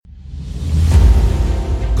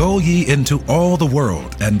Go ye into all the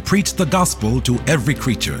world and preach the gospel to every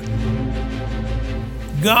creature.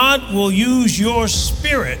 God will use your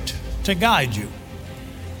spirit to guide you.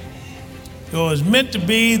 It was meant to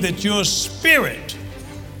be that your spirit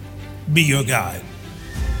be your guide.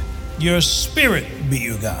 Your spirit be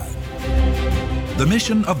your guide. The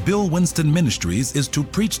mission of Bill Winston Ministries is to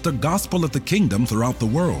preach the gospel of the kingdom throughout the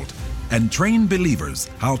world and train believers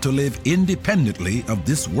how to live independently of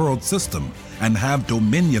this world system and have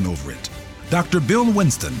dominion over it. Dr. Bill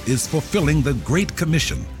Winston is fulfilling the Great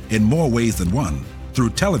Commission in more ways than one through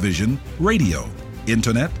television, radio,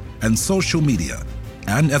 internet, and social media.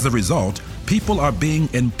 And as a result, people are being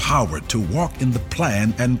empowered to walk in the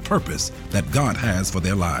plan and purpose that God has for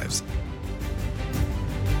their lives.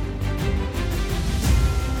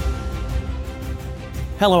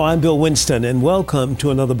 Hello, I'm Bill Winston, and welcome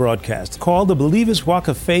to another broadcast called The Believer's Walk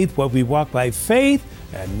of Faith, where we walk by faith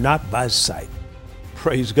and not by sight.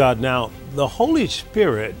 Praise God. Now, the Holy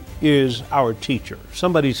Spirit is our teacher.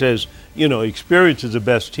 Somebody says, experience is the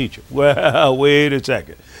best teacher. Well, wait a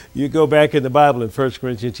second. You go back in the Bible in 1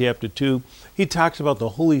 Corinthians chapter 2, he talks about the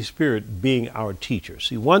Holy Spirit being our teacher.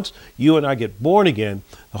 See, once you and I get born again,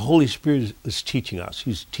 the Holy Spirit is teaching us.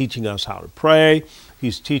 He's teaching us how to pray.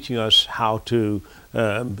 He's teaching us how to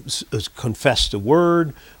confess the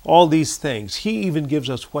word, all these things. He even gives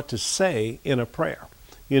us what to say in a prayer.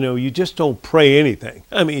 You just don't pray anything.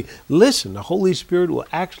 Listen, the Holy Spirit will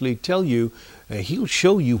actually tell you, he'll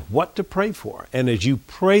show you what to pray for. And as you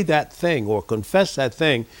pray that thing or confess that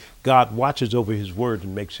thing, God watches over his word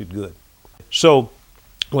and makes it good. So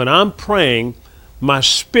when I'm praying, my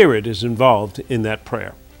spirit is involved in that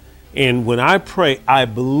prayer. And when I pray, I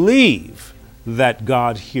believe that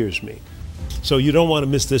God hears me. So you don't want to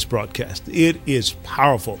miss this broadcast. It is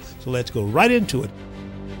powerful. So let's go right into it.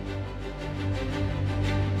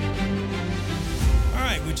 All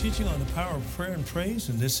right, we're teaching on the power of prayer and praise,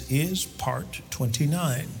 and this is part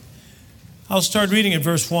 29. I'll start reading at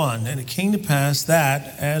verse 1. And it came to pass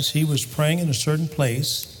that, as he was praying in a certain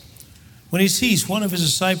place, when he ceased, one of his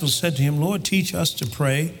disciples said to him, Lord, teach us to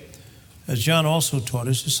pray, as John also taught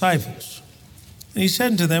his disciples. And he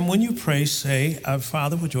said unto them, when you pray, say, Our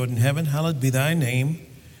Father which art in heaven, hallowed be thy name.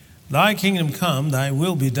 Thy kingdom come, thy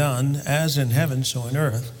will be done, as in heaven, so in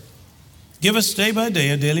earth. Give us day by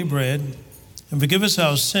day our daily bread, and forgive us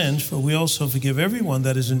our sins, for we also forgive everyone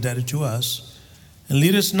that is indebted to us. And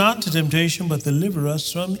lead us not to temptation, but deliver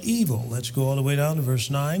us from evil. Let's go all the way down to verse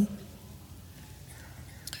 9.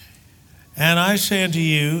 And I say unto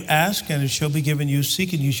you, ask, and it shall be given you.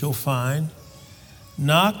 Seek, and you shall find.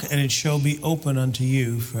 Knock, and it shall be open unto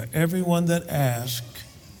you. For everyone that asks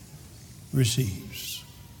receives.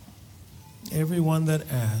 Everyone that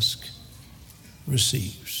asks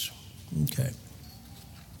receives. Okay.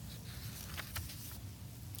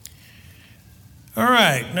 All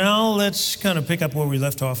right, now let's kind of pick up where we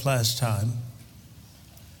left off last time.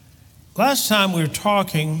 Last time we were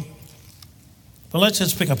talking, but let's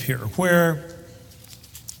just pick up here, where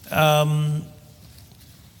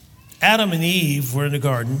Adam and Eve were in the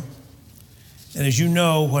garden. And as you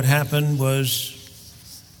know, what happened was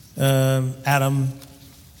Adam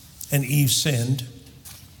and Eve sinned.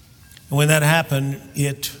 And when that happened,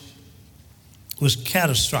 it was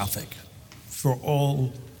catastrophic for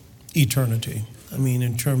all eternity.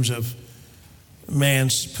 In terms of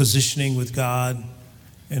man's positioning with God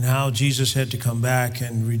and how Jesus had to come back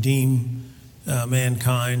and redeem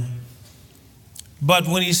mankind. But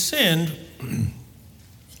when he sinned,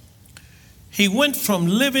 he went from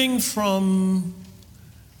living from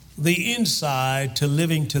the inside to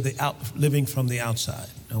living from the outside.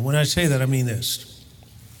 Now, when I say that, I mean this.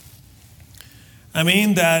 I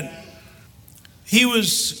mean that he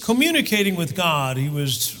was communicating with God. He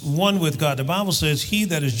was one with God. The Bible says, he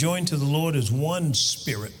that is joined to the Lord is one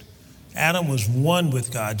spirit. Adam was one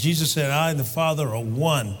with God. Jesus said, I and the Father are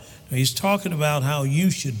one. Now, he's talking about how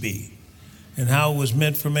you should be and how it was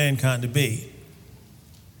meant for mankind to be.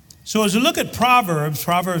 So as we look at Proverbs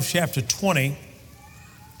chapter 20,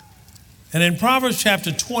 and in Proverbs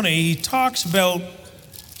chapter 20, he talks about,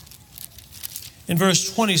 in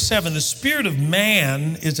verse 27, the spirit of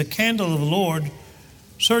man is a candle of the Lord,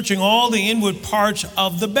 searching all the inward parts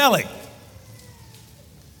of the belly.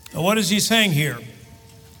 Now, what is he saying here?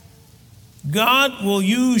 God will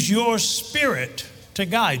use your spirit to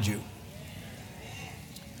guide you.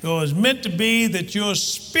 It was meant to be that your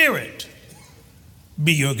spirit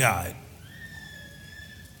be your guide.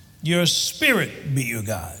 Your spirit be your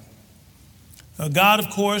guide. God, of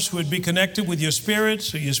course, would be connected with your spirit,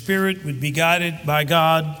 so your spirit would be guided by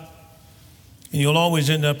God, and you'll always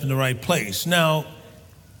end up in the right place. Now,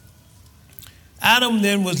 Adam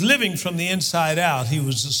then was living from the inside out. He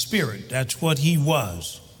was a spirit. That's what he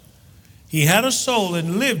was. He had a soul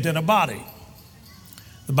and lived in a body.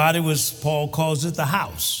 The body was, Paul calls it, the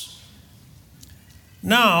house.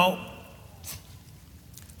 Now,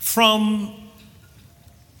 from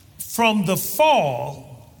the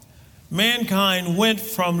fall, mankind went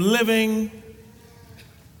from living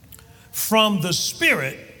from the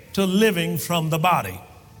spirit to living from the body.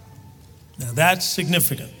 Now that's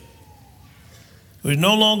significant. We're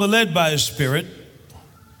no longer led by his spirit.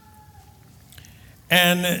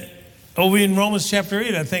 And over in Romans chapter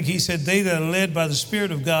 8, I think he said, they that are led by the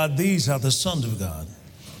Spirit of God, these are the sons of God.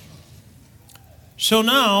 So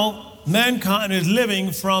now mankind is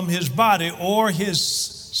living from his body or his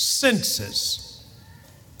senses.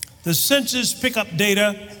 The senses pick up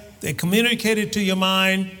data, they communicate it to your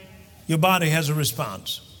mind, your body has a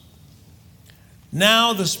response.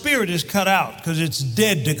 Now the spirit is cut out because it's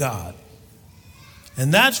dead to God.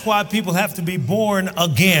 And that's why people have to be born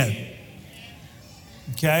again.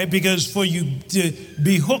 Okay? Because for you to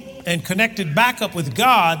be hooked and connected back up with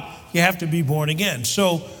God, you have to be born again.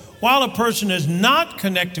 So while a person is not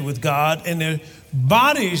connected with God and their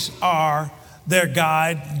bodies are their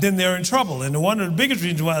guide, then they're in trouble. And one of the biggest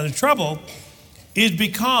reasons why they're in trouble is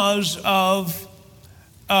because of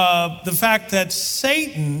the fact that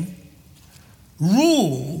Satan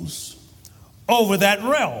rules over that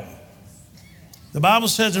realm. The Bible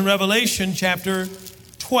says in Revelation chapter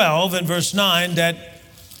 12 and verse 9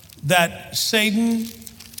 that Satan,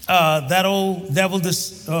 that old devil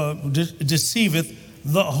deceiveth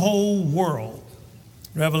the whole world.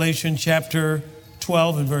 Revelation chapter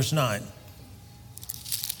 12 and verse 9.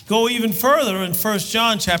 Go even further in 1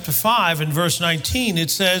 John chapter 5 and verse 19, it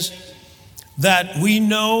says that we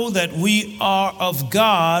know that we are of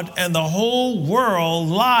God and the whole world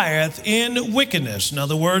lieth in wickedness. In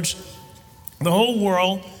other words, the whole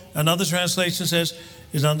world, another translation says,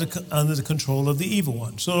 is under the control of the evil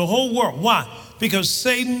one. So the whole world. Why? Because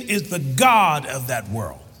Satan is the God of that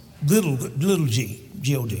world. Little g,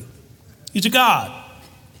 G-O-D. He's a God.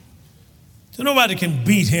 So nobody can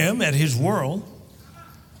beat him at his world.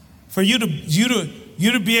 For you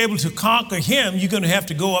to be able to conquer him, you're going to have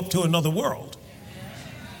to go up to another world.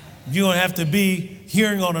 You're going to have to be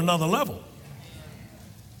hearing on another level.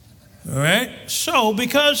 All right? So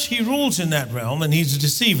because he rules in that realm and he's a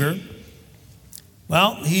deceiver,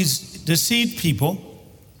 well, he's deceived people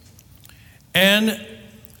and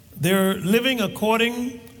they're living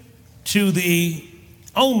according to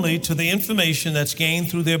only to the information that's gained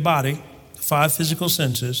through their body, the 5 physical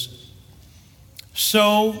senses.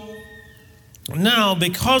 So now,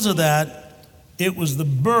 because of that, it was the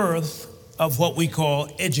birth of what we call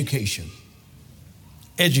education.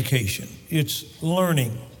 Education. It's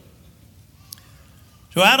learning.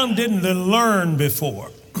 So Adam didn't learn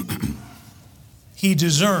before. He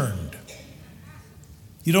discerned.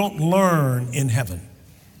 You don't learn in heaven.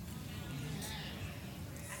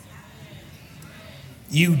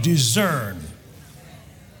 You discern.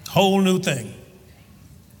 Whole new thing.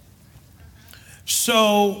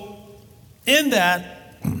 So in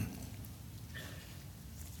that,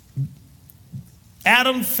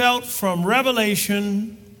 Adam felt from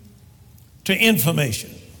revelation to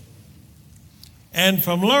information, and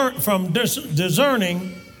from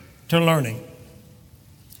discerning to learning.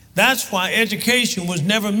 That's why education was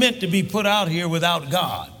never meant to be put out here without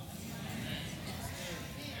God.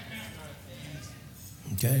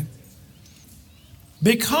 Okay?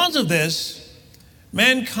 Because of this,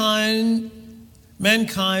 mankind's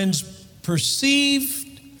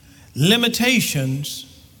perceived limitations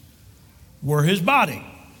were his body,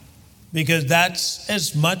 because that's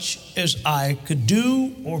as much as I could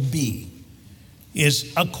do or be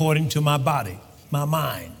is according to my body, my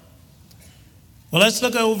mind. Well, let's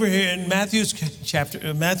look over here in Matthew's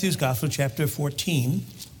Gospel, chapter 14.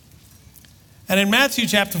 And in Matthew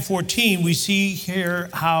chapter 14, we see here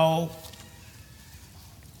how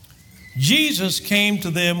Jesus came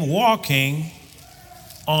to them walking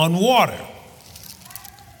on water.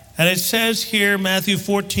 And it says here, Matthew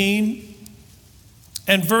 14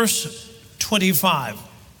 and verse 25.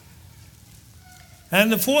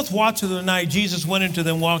 And in the 4th watch of the night, Jesus went into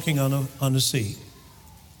them walking on the sea.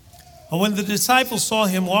 And when the disciples saw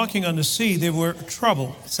him walking on the sea, they were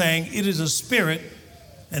troubled, saying, "It is a spirit,"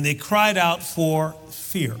 and they cried out for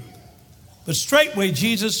fear. But straightway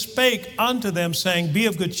Jesus spake unto them, saying, "Be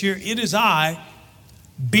of good cheer, it is I,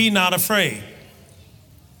 be not afraid."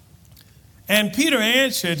 And Peter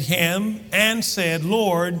answered him and said,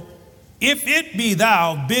 "Lord, if it be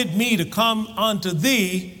thou, bid me to come unto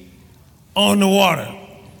thee on the water."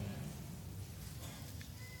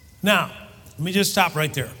 Now, Let me just stop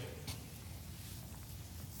right there.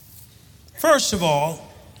 First of all,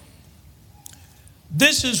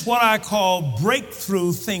 this is what I call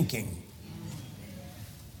breakthrough thinking.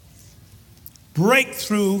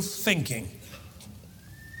 Breakthrough thinking.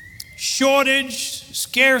 Shortage,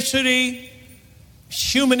 scarcity,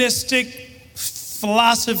 humanistic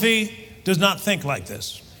philosophy does not think like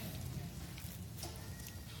this.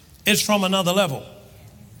 It's from another level.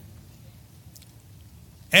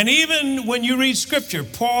 And even when you read scripture,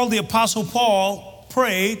 Paul, the Apostle Paul,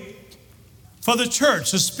 prayed for the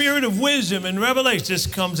church, the spirit of wisdom and revelation. This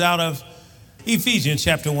comes out of Ephesians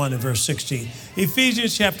chapter 1 and verse 16.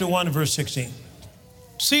 Ephesians chapter 1 and verse 16.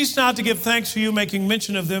 Cease not to give thanks for you, making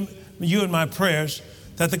mention of them, you in my prayers,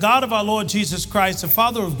 that the God of our Lord Jesus Christ, the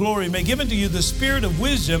Father of glory, may give unto you the spirit of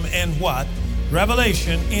wisdom and what?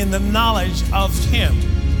 Revelation in the knowledge of him.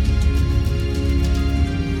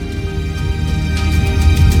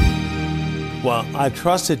 Well, I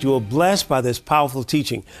trust that you are blessed by this powerful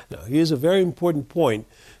teaching. Now, here's a very important point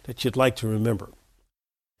that you'd like to remember.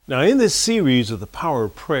 Now, in this series of The Power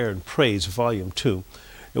of Prayer and Praise, Volume 2,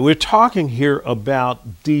 we're talking here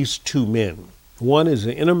about these two men. One is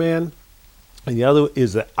the inner man, and the other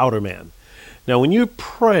is the outer man. Now, when you're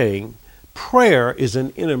praying, prayer is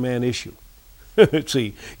an inner man issue.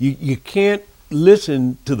 See, you can't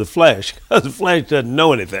listen to the flesh, because the flesh doesn't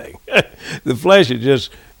know anything. The flesh is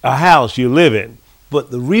just a house you live in, but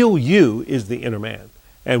the real you is the inner man.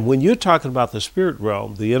 And when you're talking about the spirit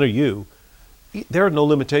realm, the inner you, there are no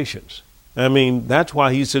limitations. I mean, that's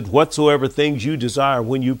why he said, whatsoever things you desire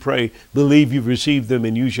when you pray, believe you've received them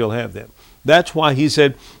and you shall have them. That's why he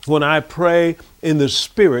said, when I pray in the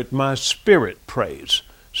spirit, my spirit prays.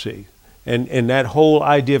 See, and that whole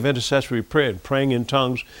idea of intercessory prayer and praying in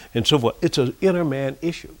tongues and so forth, it's an inner man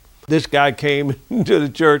issue. This guy came to the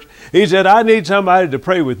church. He said, I need somebody to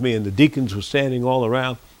pray with me. And the deacons were standing all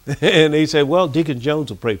around. And he said, well, Deacon Jones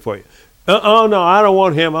will pray for you. Oh, no, I don't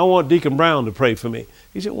want him. I want Deacon Brown to pray for me.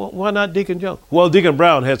 He said, well, why not Deacon Jones? Well, Deacon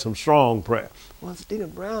Brown had some strong prayer. Well,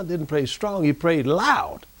 Deacon Brown didn't pray strong. He prayed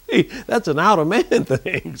loud. See, that's an outer man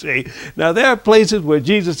thing. See, now there are places where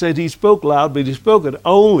Jesus said he spoke loud, but he spoke it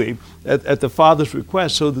only at the Father's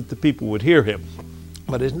request so that the people would hear him.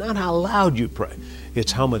 But it's not how loud you pray.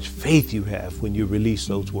 It's how much faith you have when you release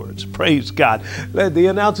those words. Praise God. The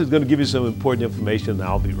announcer is going to give you some important information, and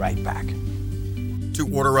I'll be right back. To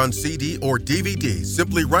order on CD or DVD,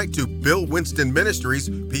 simply write to Bill Winston Ministries,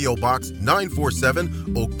 P.O. Box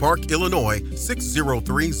 947, Oak Park, Illinois,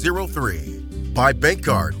 60303. By bank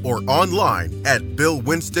card or online at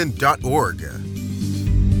billwinston.org.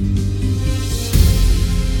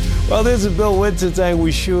 Well, this is Bill Winston saying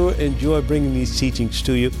we sure enjoy bringing these teachings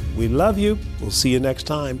to you. We love you. We'll see you next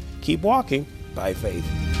time. Keep walking by faith.